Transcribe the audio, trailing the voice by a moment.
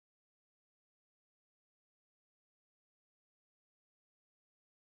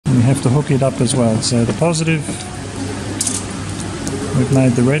and we have to hook it up as well. So the positive, we've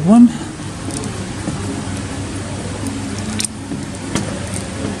made the red one.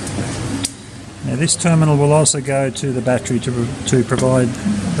 Now this terminal will also go to the battery to provide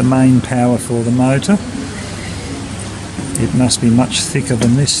the main power for the motor. It must be much thicker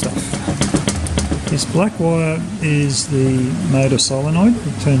than this stuff. This black wire is the motor solenoid.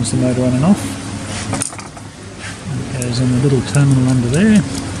 It turns the motor on and off. It goes in the little terminal under there.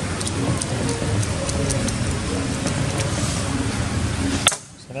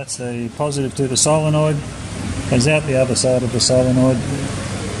 So that's the positive to the solenoid. Goes out the other side of the solenoid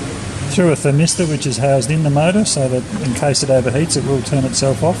through a thermistor which is housed in the motor, so that in case it overheats it will turn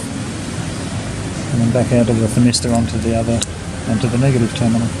itself off, and then back out of the thermistor onto the negative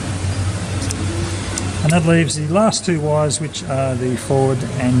terminal. And that leaves the last two wires, which are the forward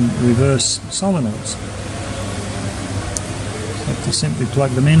and reverse solenoids. So have to simply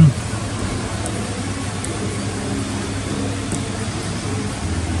plug them in.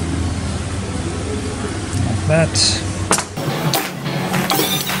 Like that.